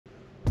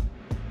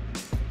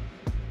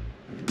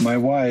My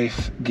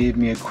wife gave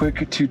me a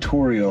quick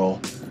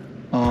tutorial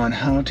on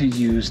how to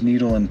use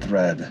needle and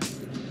thread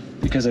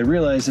because I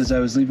realized as I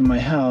was leaving my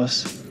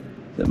house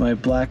that my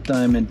Black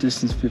Diamond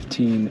Distance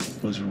 15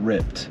 was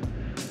ripped,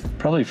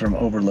 probably from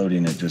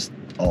overloading it just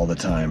all the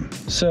time.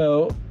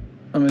 So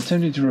I'm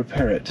attempting to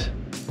repair it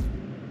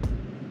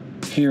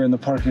here in the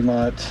parking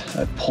lot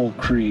at Pole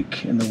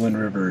Creek in the Wind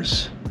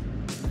Rivers.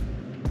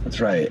 That's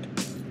right,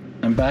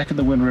 I'm back at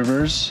the Wind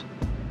Rivers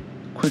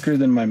quicker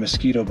than my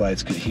mosquito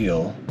bites could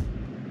heal.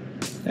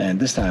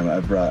 And this time I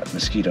brought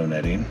mosquito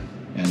netting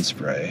and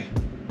spray.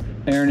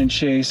 Aaron and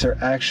Chase are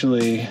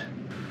actually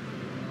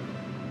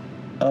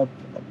up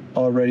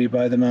already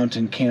by the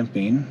mountain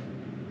camping.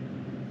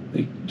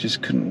 They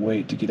just couldn't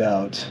wait to get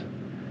out.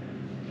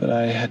 But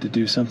I had to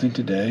do something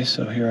today,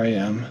 so here I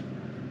am,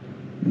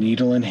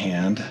 needle in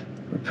hand,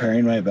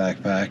 repairing my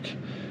backpack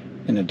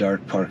in a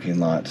dark parking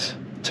lot.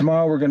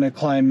 Tomorrow we're gonna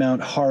climb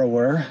Mount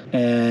Harrower,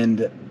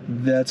 and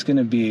that's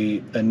gonna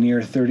be a near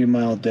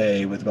 30-mile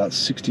day with about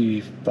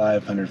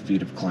 6,500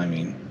 feet of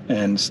climbing.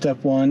 And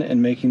step one in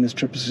making this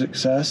trip a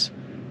success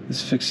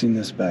is fixing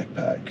this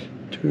backpack.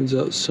 Turns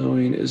out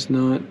sewing is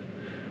not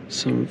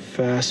some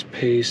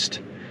fast-paced,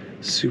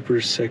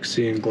 super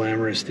sexy and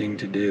glamorous thing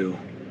to do.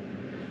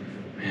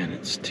 Man,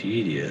 it's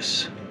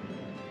tedious.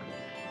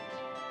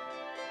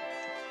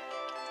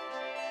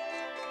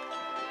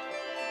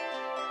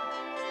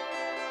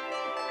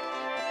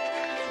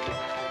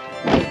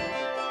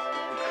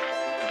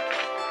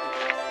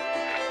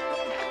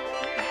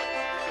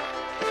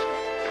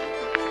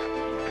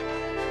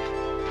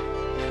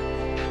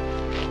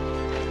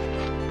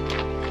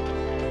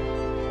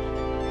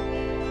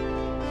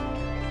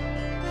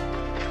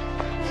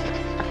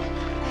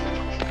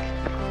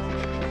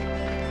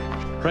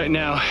 Right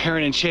now,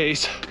 Aaron and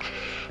Chase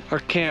are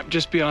camped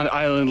just beyond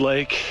Island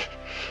Lake,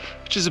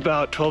 which is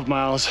about 12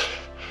 miles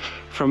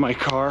from my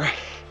car.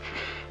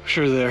 I'm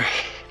sure they're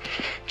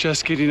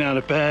just getting out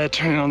of bed,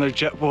 turning on their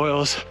jet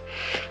boils,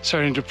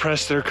 starting to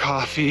press their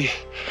coffee,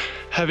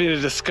 having a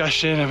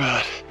discussion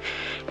about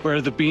where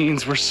the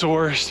beans were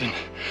sourced and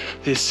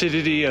the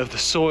acidity of the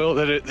soil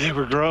that they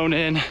were grown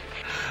in.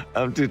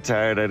 I'm too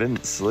tired. I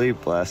didn't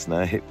sleep last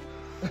night,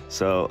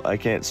 so I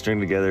can't string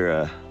together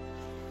a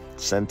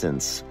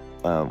sentence.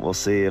 We'll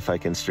see if I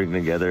can string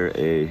together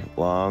a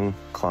long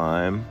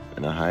climb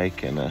and a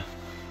hike and a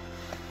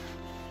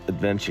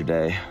adventure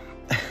day.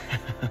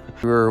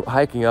 We were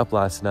hiking up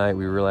last night.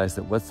 We realized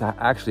that what's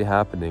actually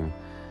happening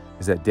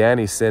is that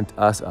Danny sent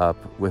us up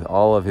with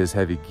all of his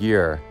heavy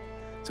gear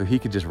so he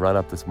could just run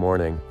up this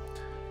morning.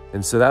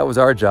 And so that was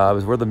our job,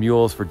 is we're the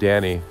mules for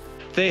Danny.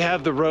 They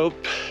have the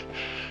rope,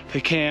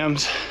 the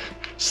cams,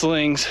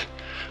 slings.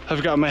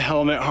 I've got my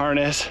helmet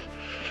harness,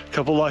 a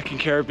couple locking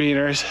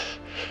carabiners,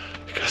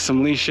 got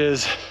some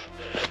leashes,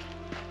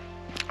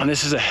 and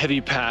this is a heavy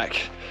pack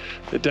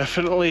that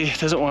definitely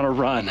doesn't want to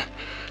run.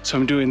 So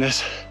I'm doing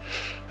this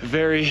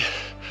very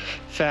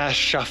fast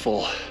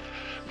shuffle,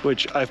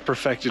 which I've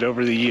perfected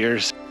over the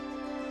years.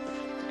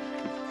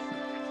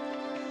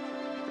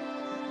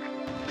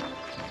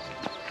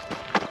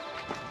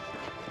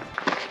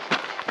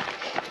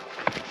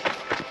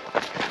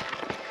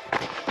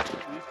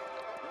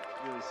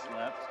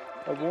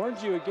 I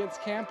warned you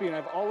against camping.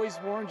 I've always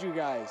warned you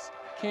guys.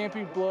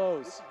 Camping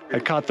blows. I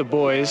caught the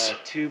boys.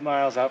 2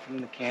 miles out from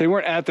the camp. They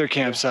weren't at their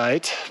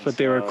campsite, but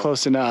they were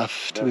close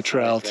enough to the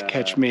trail to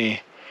catch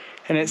me.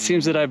 And it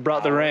seems that I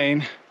brought the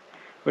rain,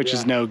 which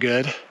is no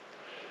good.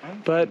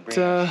 But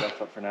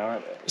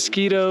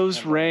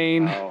mosquitoes,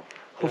 rain,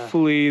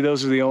 hopefully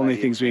those are the only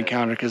things we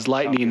encounter, because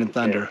lightning and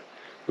thunder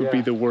would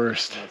be the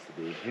worst.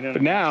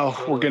 But now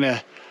we're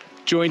gonna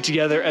join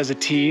together as a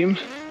team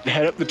and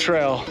head up the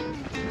trail.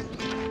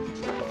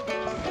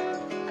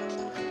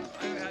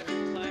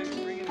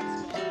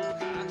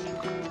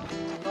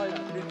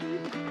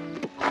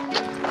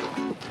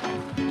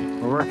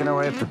 We're working our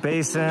way up the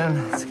basin.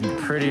 It's getting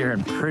prettier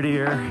and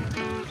prettier.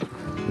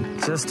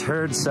 Just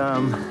heard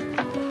some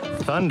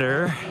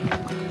thunder.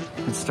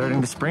 It's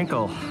starting to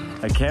sprinkle.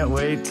 I can't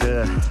wait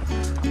to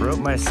rope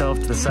myself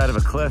to the side of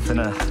a cliff in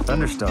a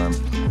thunderstorm.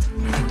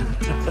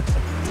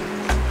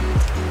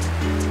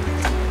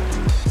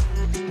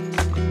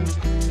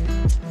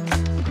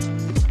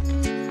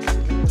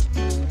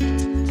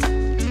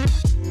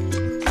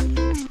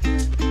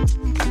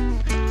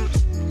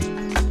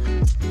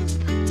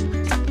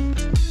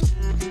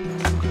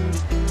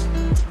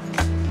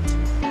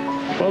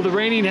 Well, the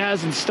raining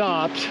hasn't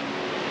stopped,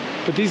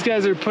 but these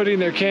guys are putting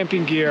their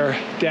camping gear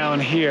down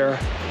here,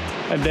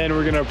 and then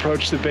we're gonna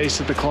approach the base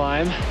of the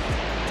climb.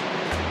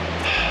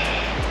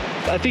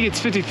 I think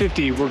it's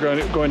 50-50 we're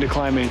going to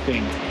climb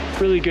anything.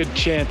 Really good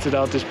chance that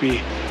I'll just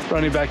be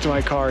running back to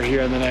my car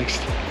here in the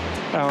next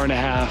hour and a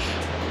half.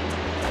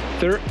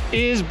 There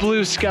is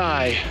blue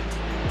sky.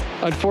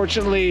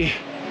 Unfortunately,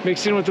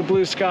 mixed in with the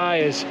blue sky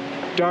is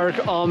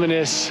dark,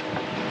 ominous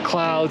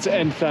clouds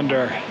and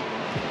thunder.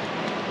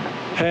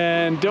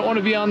 And don't want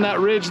to be on that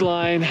ridge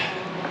line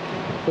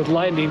with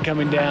lightning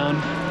coming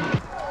down.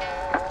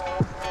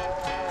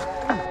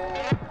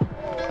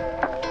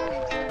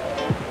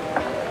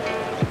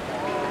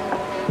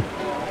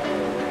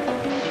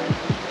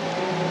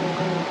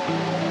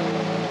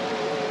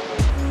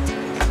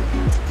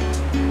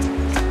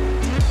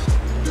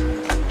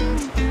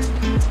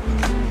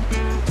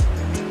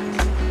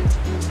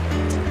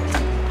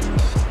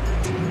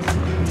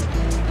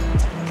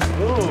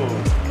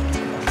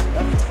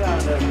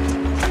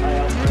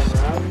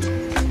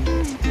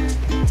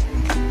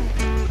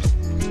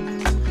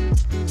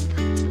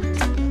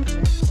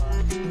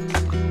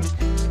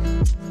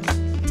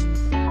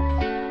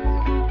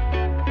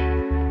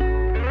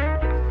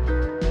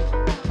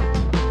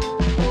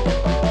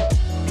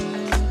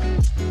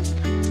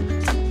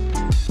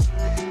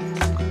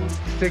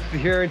 stick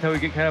here until we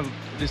get kind of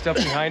just up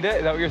behind it?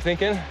 Is that what you're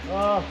thinking?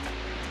 Well,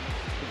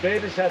 the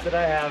beta shot that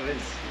I have is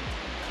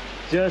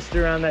just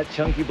around that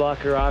chunky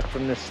block of rock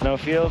from the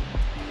snowfield.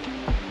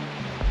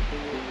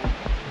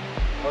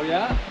 Oh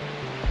yeah?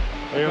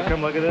 You want to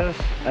come look at this?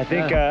 I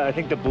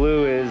think the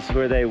blue is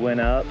where they went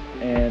up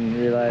and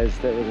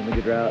realized that wasn't a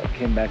good route,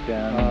 came back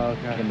down,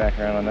 came back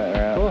around on that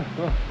route.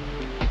 Cool.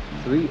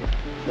 Sweet.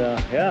 So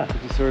yeah,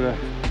 Just sort of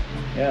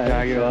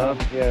drag it up.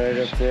 Yeah, right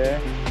up there.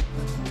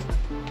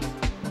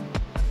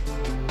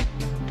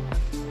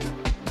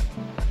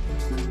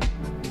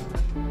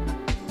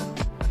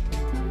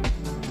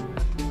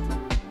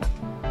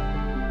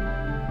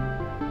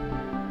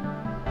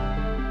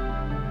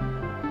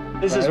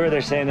 This is where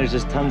they're saying there's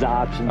just tons of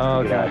options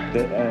to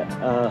get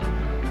up.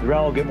 The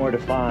route will get more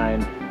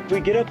defined. If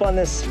we get up on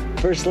this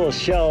first little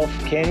shelf,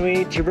 can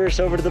we traverse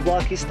over to the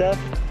blocky stuff?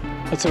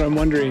 That's what I'm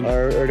wondering.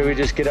 Or do we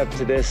just get up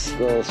to this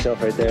little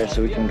shelf right there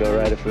so we can go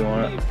right if we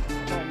want?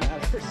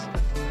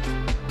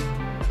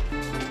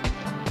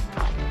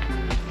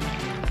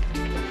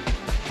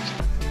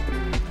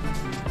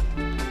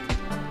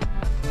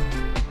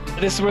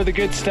 This is where the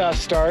good stuff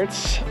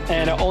starts,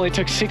 and it only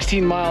took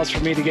 16 miles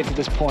for me to get to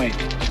this point.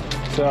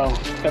 So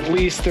at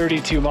least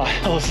 32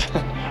 miles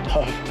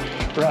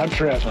of round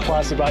trip,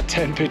 plus about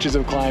 10 pitches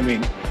of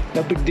climbing.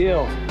 No big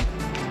deal.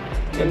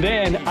 And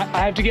then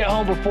I have to get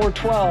home before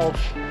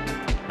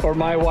 12, or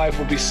my wife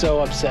will be so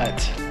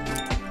upset.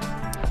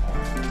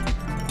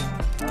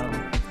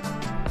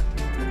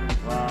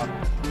 Wow.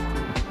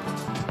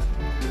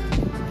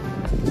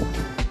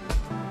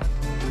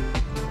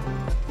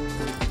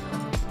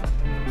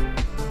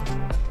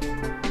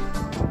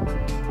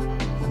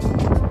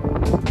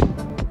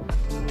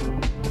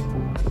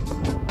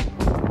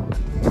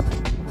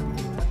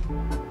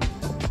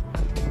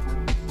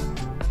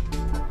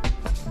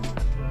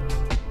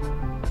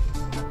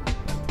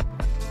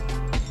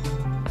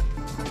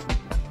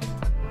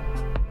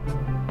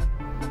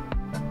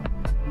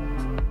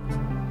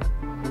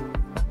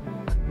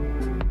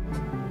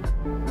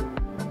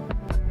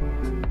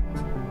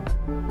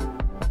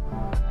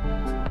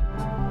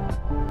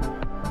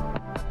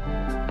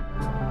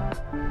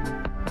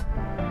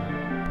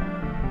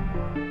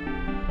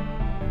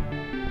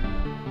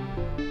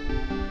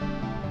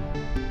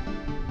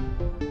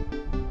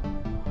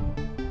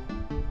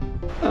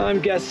 I'm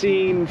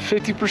guessing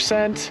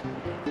 50%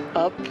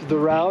 up the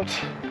route.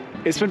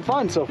 It's been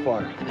fun so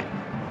far,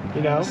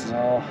 you know?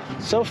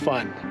 So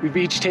fun. We've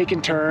each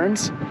taken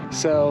turns,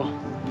 so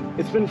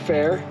it's been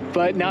fair,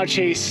 but now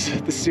chase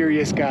the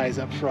serious guys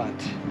up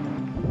front.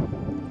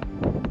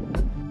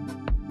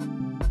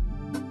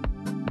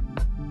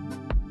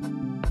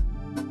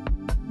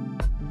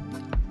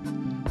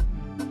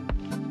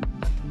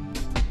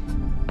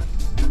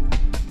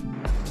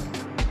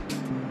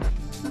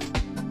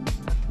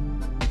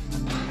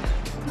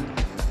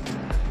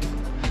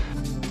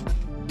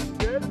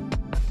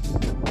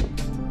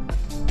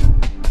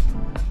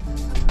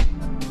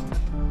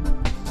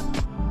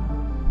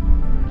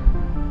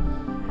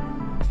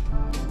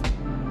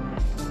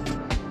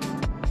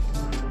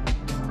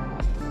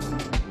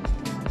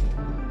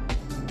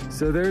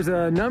 So there's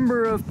a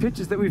number of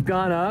pitches that we've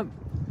gone up.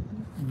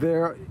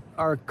 There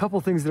are a couple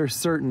things that are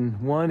certain.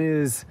 One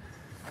is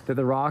that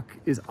the rock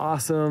is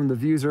awesome, the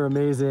views are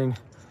amazing.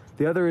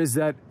 The other is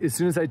that as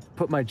soon as I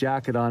put my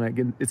jacket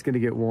on, it's gonna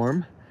get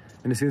warm.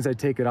 And as soon as I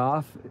take it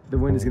off, the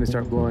wind is gonna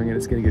start blowing and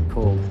it's gonna get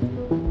cold.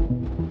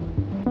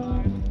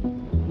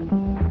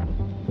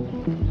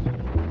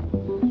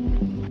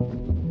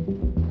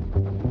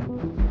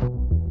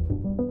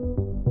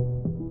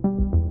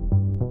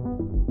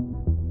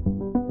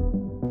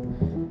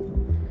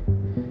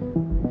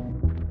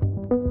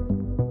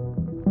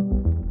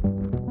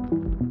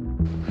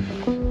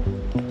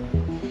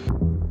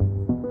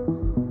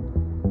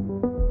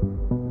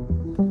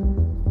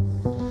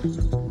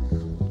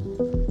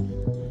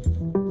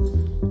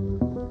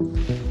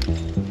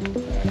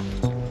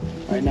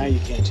 Right now you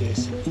can't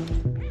chase.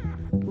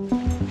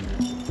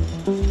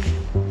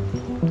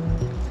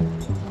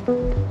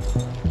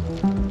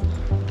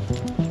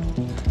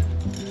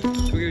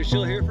 We're gonna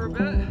chill here for a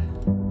bit.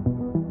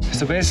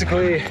 So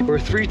basically, we're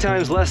 3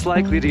 times less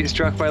likely to get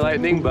struck by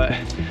lightning, but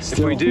if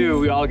we do,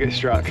 we all get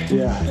struck.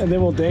 Yeah, and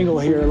then we'll dangle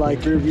here like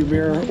rearview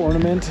mirror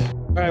ornament.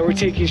 All right, we're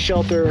taking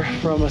shelter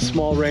from a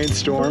small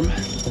rainstorm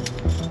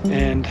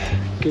and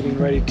getting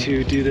ready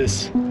to do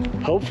this,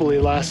 hopefully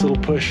last little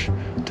push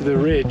to the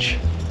ridge.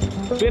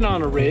 Been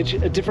on a ridge,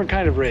 a different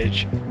kind of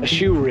ridge, a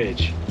shoe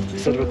ridge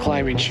instead of a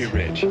climbing shoe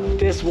ridge.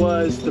 This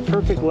was the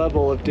perfect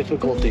level of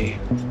difficulty,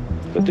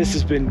 but this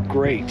has been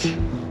great.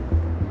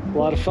 A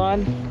lot of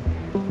fun.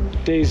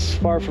 Day's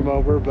far from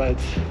over, but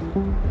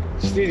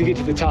just need to get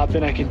to the top,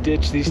 then I can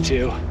ditch these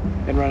two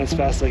and run as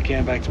fast as I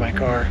can back to my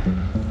car.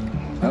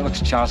 That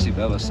looks Chauncey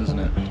Billis, doesn't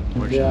it?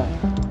 Yeah.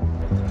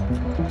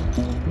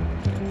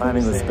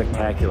 Climbing was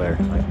spectacular.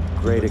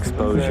 Like, great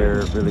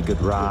exposure, really good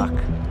rock.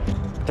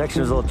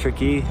 Protection was a little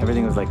tricky.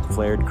 Everything was like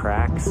flared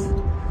cracks.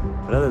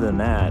 But other than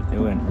that, it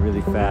went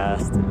really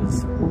fast. It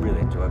was really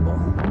enjoyable.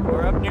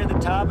 We're up near the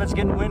top, it's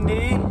getting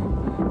windy,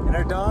 and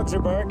our dogs are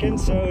barking,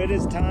 so it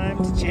is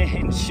time to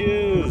change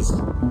shoes.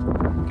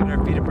 Giving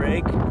our feet a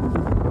break,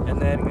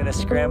 and then gonna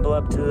scramble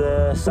up to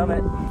the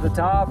summit. The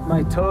top,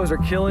 my toes are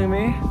killing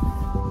me.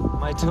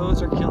 My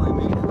toes are killing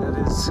me, that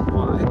is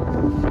why.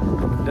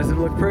 It doesn't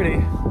look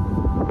pretty,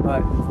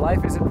 but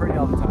life isn't pretty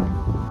all the time.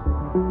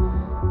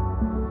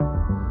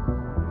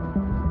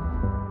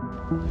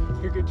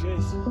 You're good,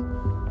 Chase.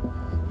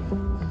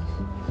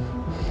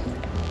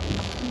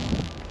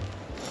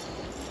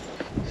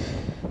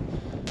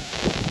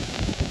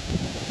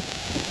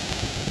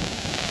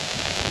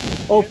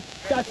 Oh,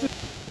 that's it.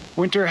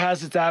 Winter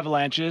has its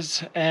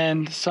avalanches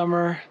and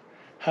summer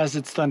has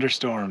its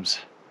thunderstorms.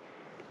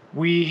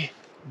 We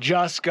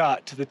just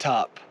got to the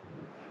top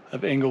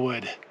of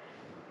Ellingwood,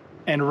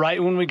 and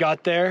right when we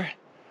got there,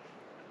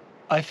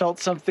 I felt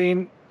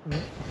something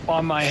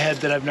on my head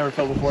that I've never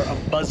felt before, a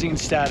buzzing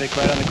static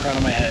right on the crown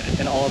of my head,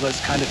 and all of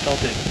us kind of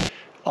felt it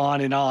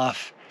on and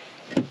off.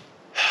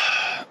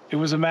 It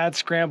was a mad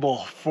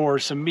scramble for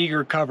some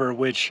meager cover,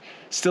 which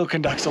still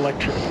conducts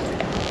electricity.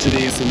 So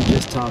we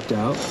just topped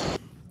out.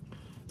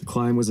 The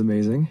climb was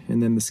amazing,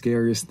 and then the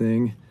scariest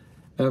thing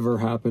ever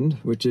happened,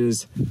 which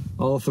is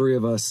all three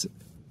of us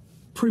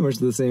pretty much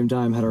at the same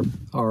time had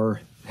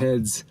our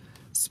heads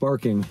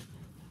sparking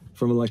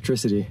from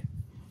electricity.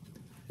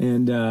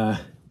 And it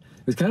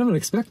was kind of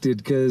unexpected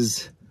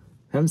because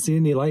I haven't seen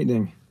any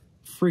lightning.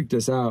 Freaked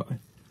us out.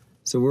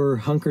 So we're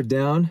hunkered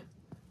down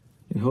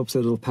in hopes that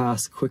it'll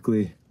pass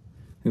quickly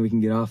and we can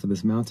get off of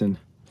this mountain.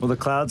 Well, the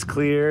clouds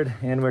cleared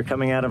and we're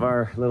coming out of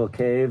our little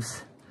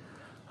caves.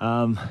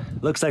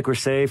 Looks like we're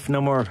safe. No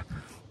more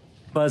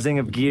buzzing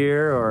of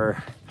gear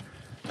or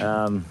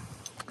kind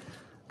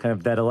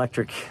of that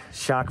electric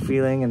shock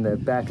feeling in the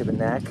back of the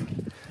neck.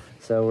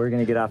 So we're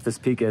gonna get off this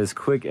peak as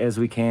quick as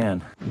we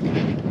can.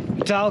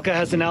 Metallica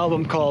has an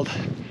album called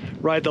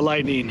Ride the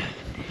Lightning.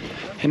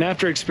 And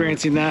after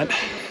experiencing that,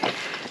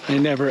 I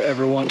never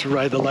ever want to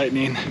ride the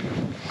lightning.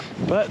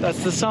 But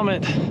that's the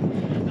summit.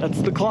 That's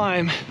the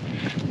climb.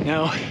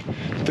 Now,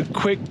 the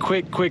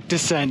quick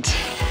descent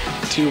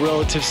to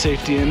relative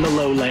safety in the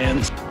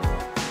lowlands.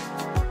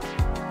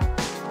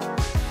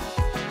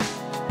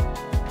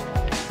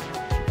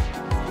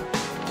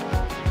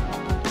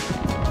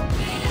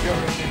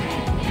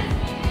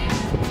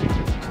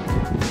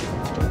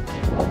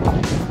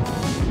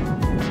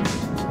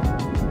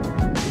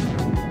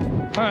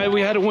 All right,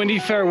 we had a windy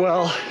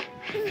farewell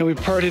and we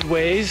parted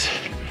ways,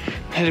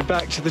 headed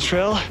back to the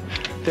trail.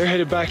 They're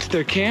headed back to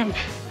their camp.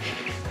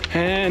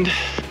 And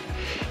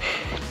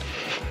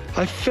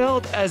I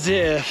felt as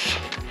if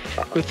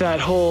with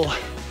that whole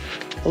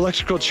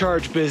electrical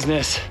charge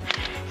business,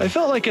 I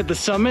felt like at the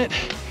summit,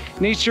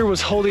 nature was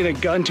holding a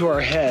gun to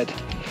our head,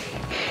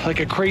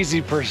 like a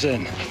crazy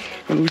person.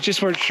 And we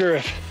just weren't sure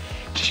if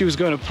she was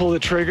going to pull the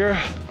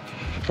trigger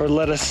or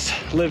let us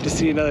live to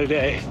see another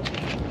day.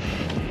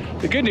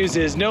 The good news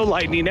is no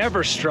lightning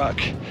ever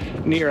struck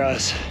near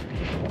us,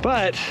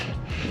 but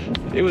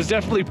it was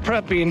definitely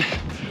prepping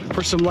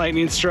for some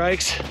lightning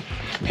strikes.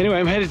 Anyway,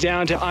 I'm headed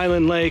down to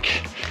Island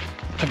Lake.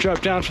 I've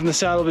dropped down from the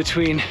saddle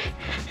between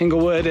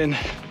Ellingwood and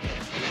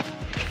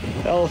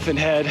Elephant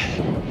Head,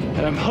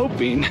 and I'm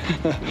hoping,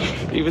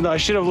 even though I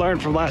should have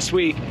learned from last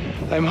week,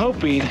 I'm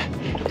hoping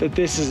that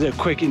this is a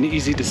quick and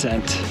easy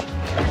descent.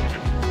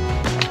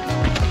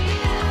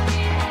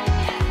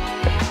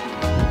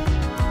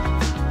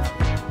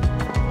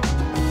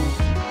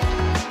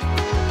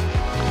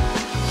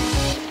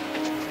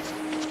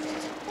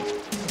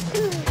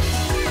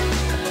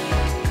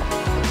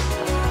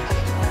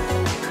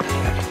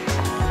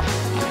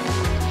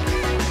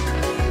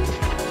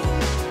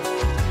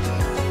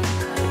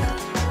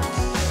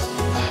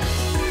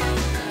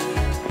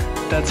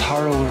 That's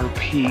Harrower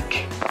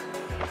Peak.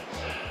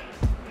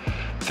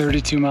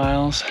 32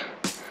 miles,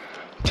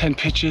 10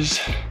 pitches,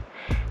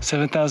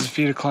 7,000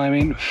 feet of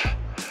climbing,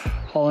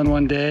 all in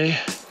one day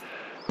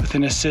with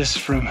an assist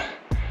from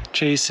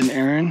Chase and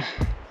Aaron.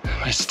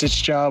 My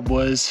stitch job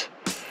was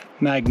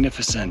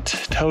magnificent,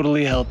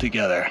 totally held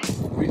together.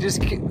 We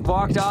just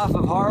walked off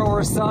of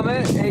Harrower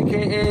Summit,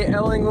 AKA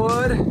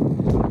Ellingwood.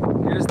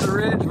 Here's the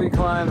ridge we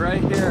climbed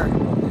right here.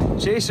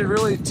 Chase should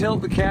really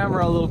tilt the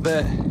camera a little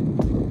bit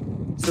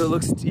so it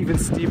looks even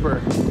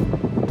steeper.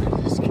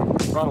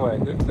 Wrong way.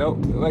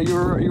 Nope. You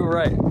were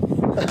right. And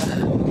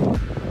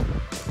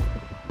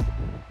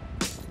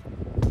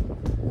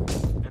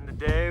the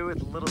day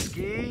with a little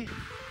ski.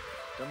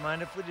 Don't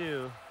mind if we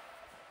do.